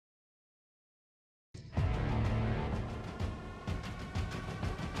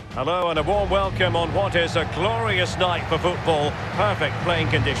Hello and a warm welcome on what is a glorious night for football. Perfect playing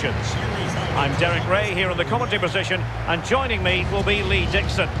conditions. I'm Derek Ray here in the commentary position, and joining me will be Lee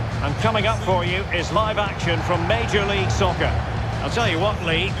Dixon. And coming up for you is live action from Major League Soccer. I'll tell you what,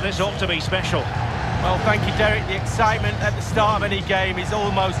 Lee, this ought to be special. Well, thank you, Derek. The excitement at the start of any game is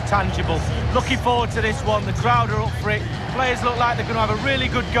almost tangible. Looking forward to this one. The crowd are up for it. Players look like they're going to have a really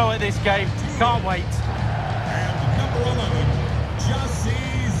good go at this game. Can't wait. And number 11, Jesse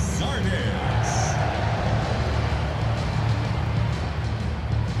Zardes.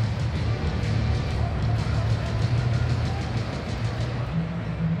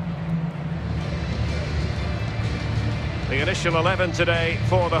 The initial 11 today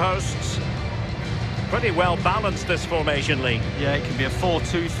for the hosts. Pretty well balanced, this formation, Lee. Yeah, it can be a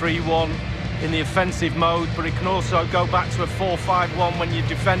 4-2-3-1 in the offensive mode, but it can also go back to a 4-5-1 when you're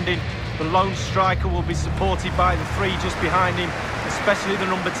defending. The lone striker will be supported by the three just behind him, especially the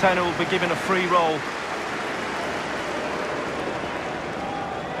number 10 who will be given a free role.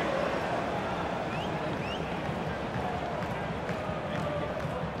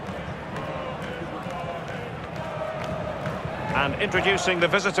 And introducing the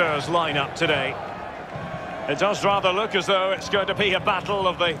visitors' lineup today. It does rather look as though it's going to be a battle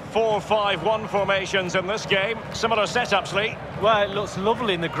of the 4-5-1 formations in this game. Similar setups, Lee. Well, it looks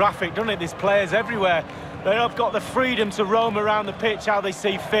lovely in the graphic, doesn't it? There's players everywhere. They have got the freedom to roam around the pitch how they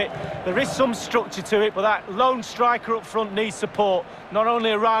see fit. There is some structure to it, but that lone striker up front needs support, not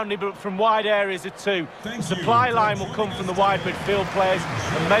only around him, but from wide areas too. The supply line will come from the wide midfield players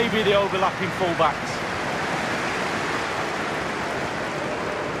and maybe the overlapping full-backs.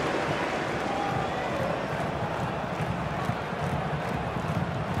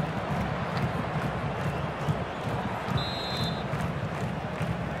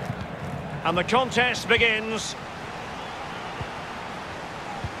 And the contest begins.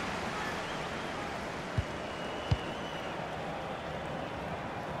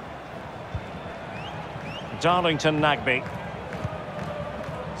 Darlington Nagbe.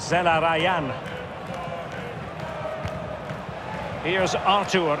 Zelarayan. Here's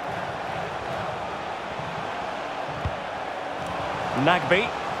Artur. Nagbe.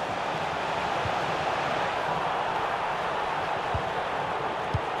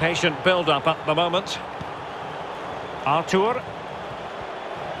 Patient build-up at the moment. Artur.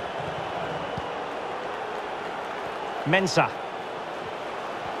 Mensah.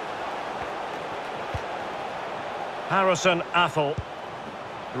 Harrison Affle.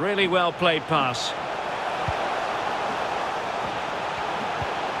 Really well played pass.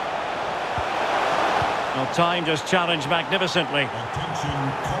 Well, time just challenged magnificently.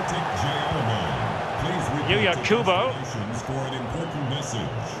 Attention, Kartik Jayarman. Please Yuya report Kubo. to guest relations for an important message.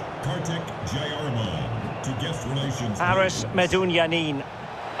 Kartik Jayarman to guest relations. Aris Medunyanin.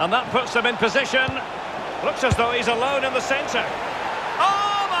 And that puts them in position. Looks as though he's alone in the centre.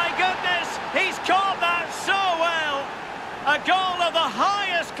 Oh, my goodness! He's caught that so well! A goal of the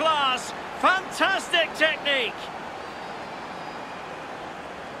highest class. Fantastic technique.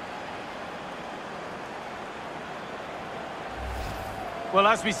 Well,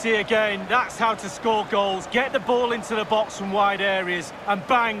 as we see again, that's how to score goals. Get the ball into the box from wide areas, and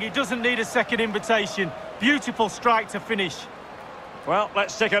bang, he doesn't need a second invitation. Beautiful strike to finish. Well,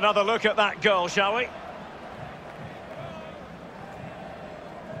 let's take another look at that goal, shall we?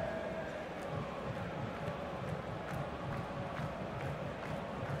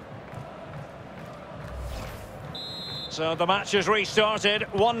 So the match has restarted,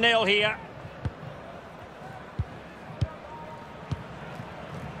 1-0 here.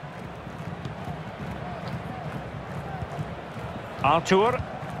 Artur.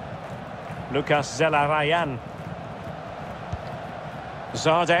 Lucas Zelarayan.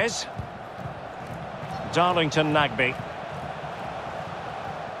 Zardes. Darlington Nagbe.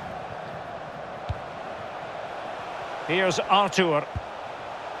 Here's Artur.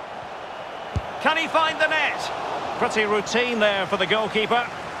 Can he find the net? Pretty routine there for the goalkeeper.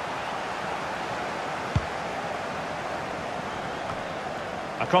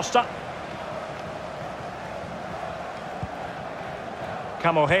 Acosta.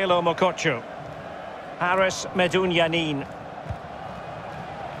 Kamohelo Mokocho. Aris Medunyanin.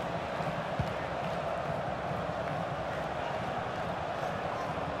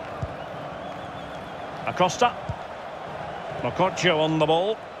 Acosta. Mokocho on the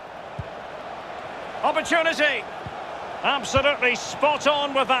ball. Opportunity. Absolutely spot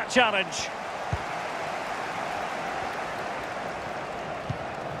on with that challenge.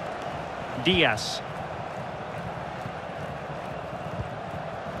 Diaz.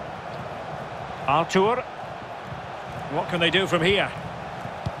 Artur. What can they do from here?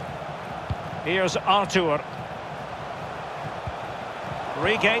 Here's Artur.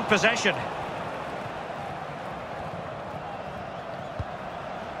 Regained possession.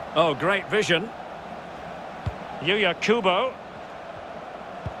 Oh, great vision. Yuya Kubo.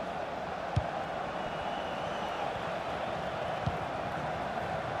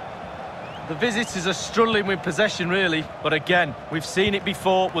 The visitors are struggling with possession, really. But again, we've seen it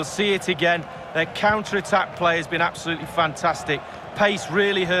before. We'll see it again. Their counter-attack play has been absolutely fantastic. Pace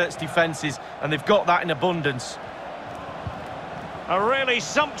really hurts defences, and they've got that in abundance. A really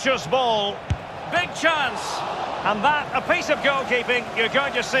sumptuous ball. Big chance. And that, a piece of goalkeeping you're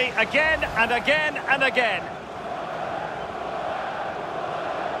going to see again and again and again.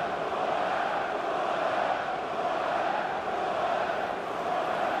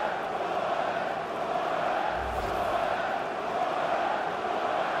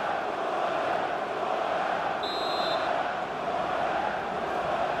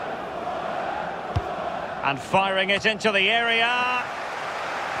 And firing it into the area.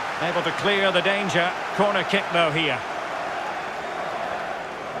 Able to clear the danger. Corner kick though here.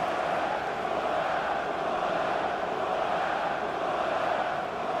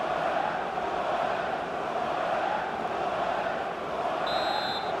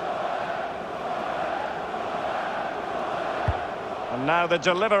 And now the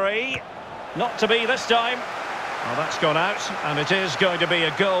delivery. Not to be this time. Well, that's gone out, and it is going to be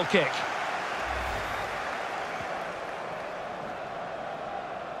a goal kick.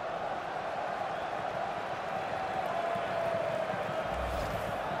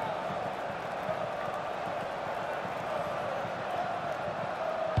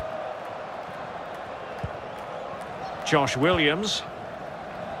 Josh Williams.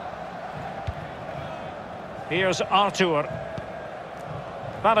 Here's Artur.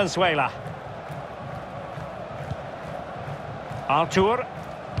 Valenzuela. Artur.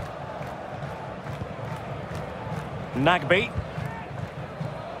 Nagby.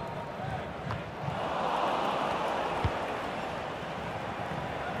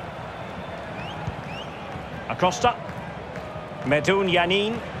 Acosta. Medun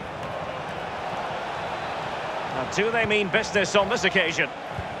Yanin. Now, do they mean business on this occasion?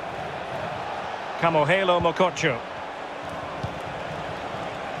 Kamohelo Mokocho.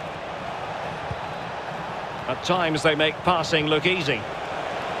 At times they make passing look easy.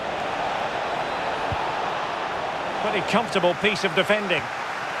 Pretty comfortable piece of defending.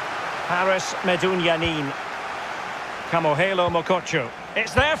 Paris Medun Yanin. Kamohelo Mokocho.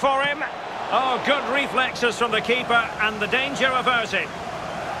 It's there for him. Oh, good reflexes from the keeper, and the danger averted.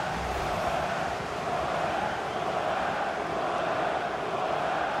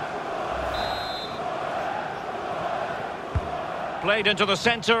 Played into the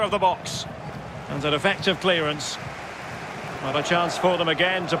centre of the box. And an effective clearance. Well, a chance for them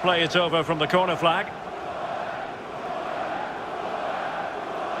again to play it over from the corner flag.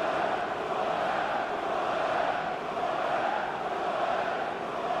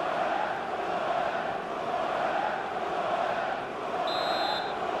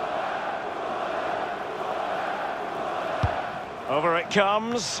 Over it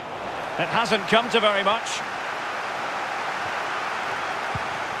comes. It hasn't come to very much.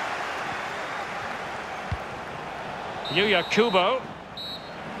 Yuya Kubo.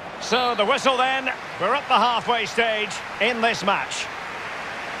 So the whistle then. We're at the halfway stage in this match.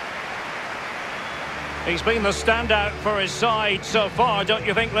 He's been the standout for his side so far, don't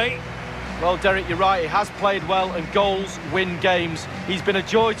you think, Lee? Well, Derek, you're right. He has played well, and goals win games. He's been a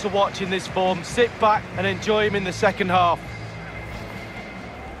joy to watch in this form. Sit back and enjoy him in the second half.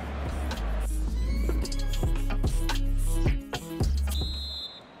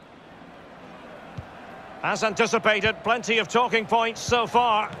 As anticipated, plenty of talking points so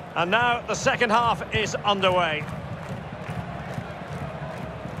far. And now the second half is underway.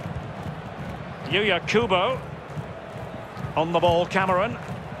 Yuya Kubo. On the ball, Cameron.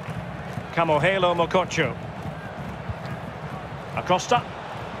 Kamohelo Mokocho. Acosta.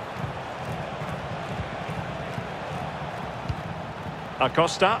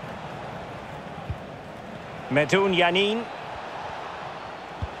 Acosta. Medun Yanin.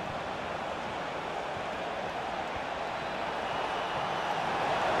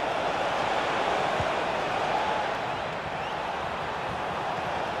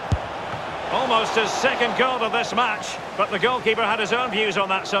 Almost his second goal of this match, but the goalkeeper had his own views on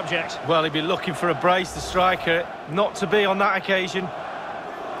that subject. Well, he'd be looking for a brace, the striker, not to be on that occasion.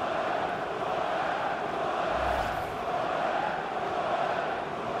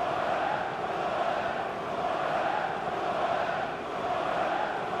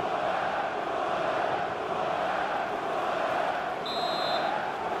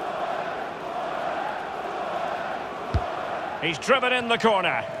 He's driven in the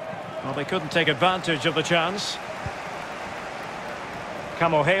corner. Well, they couldn't take advantage of the chance.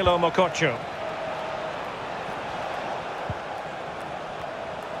 Kamohelo Mokocho.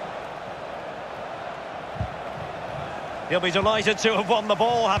 He'll be delighted to have won the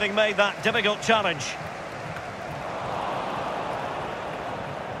ball, having made that difficult challenge.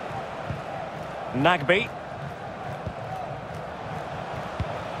 Nagbe.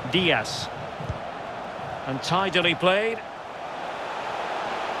 Diaz. And tidily played.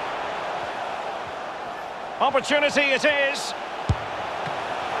 Opportunity it is.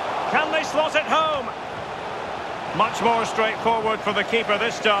 Can they slot it home? Much more straightforward for the keeper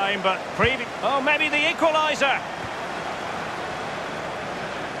this time, but oh, maybe the equaliser.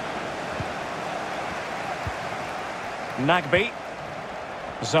 Nagbe.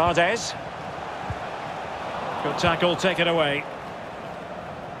 Zardes. Good tackle, taken away.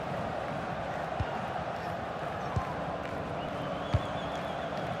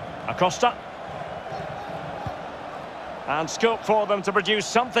 Acosta. And scope for them to produce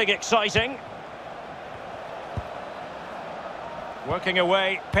something exciting. Working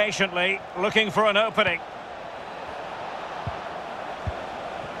away patiently, looking for an opening.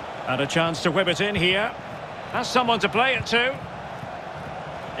 And a chance to whip it in here. Has someone to play it to.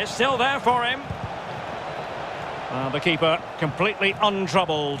 It's still there for him. The keeper completely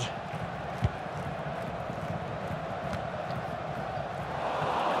untroubled.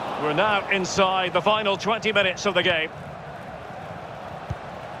 We're now inside the final 20 minutes of the game.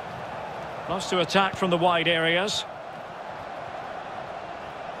 Lots to attack from the wide areas.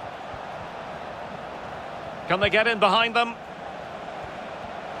 Can they get in behind them?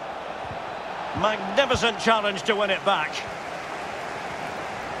 Magnificent challenge to win it back.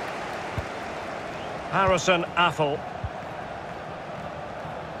 Harrison Affle.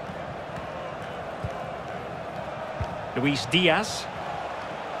 Luis Diaz.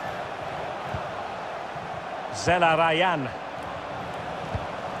 Zelarayan.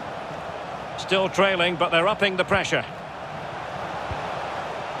 Still trailing, but they're upping the pressure.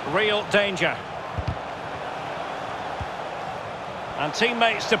 Real danger. And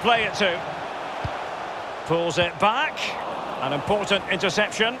teammates to play it to. Pulls it back. An important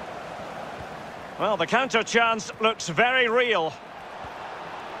interception. Well, the counter chance looks very real.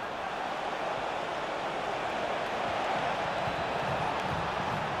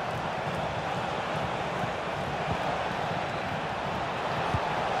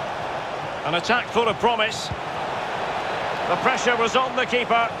 An attack full of promise. The pressure was on the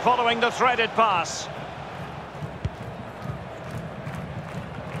keeper following the threaded pass.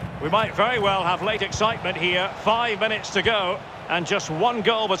 We might very well have late excitement here. 5 minutes to go and just one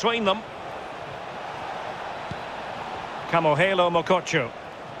goal between them. Kamohelo Mokocho.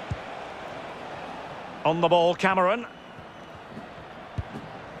 On the ball, Cameron.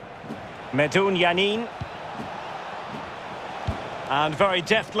 Medoun Yanin. And very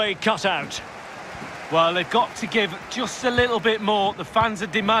deftly cut out. Well, they've got to give just a little bit more. The fans are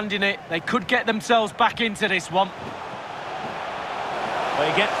demanding it. They could get themselves back into this one.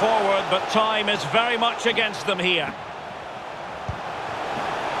 They get forward, but time is very much against them here.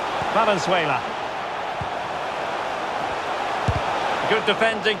 Valenzuela. Good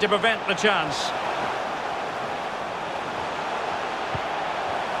defending to prevent the chance.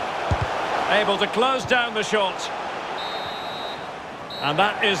 Able to close down the shot. And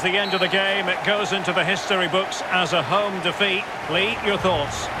that is the end of the game. It goes into the history books as a home defeat. Lee, your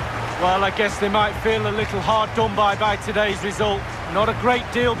thoughts? Well, I guess they might feel a little hard done by today's result. Not a great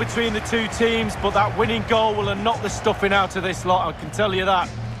deal between the two teams, but that winning goal will have knocked the stuffing out of this lot, I can tell you that.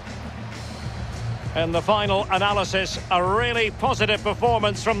 In the final analysis, a really positive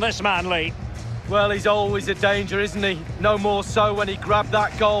performance from this man, Lee. Well, he's always a danger, isn't he? No more so when he grabbed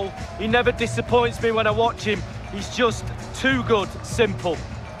that goal. He never disappoints me when I watch him. He's just too good, simple.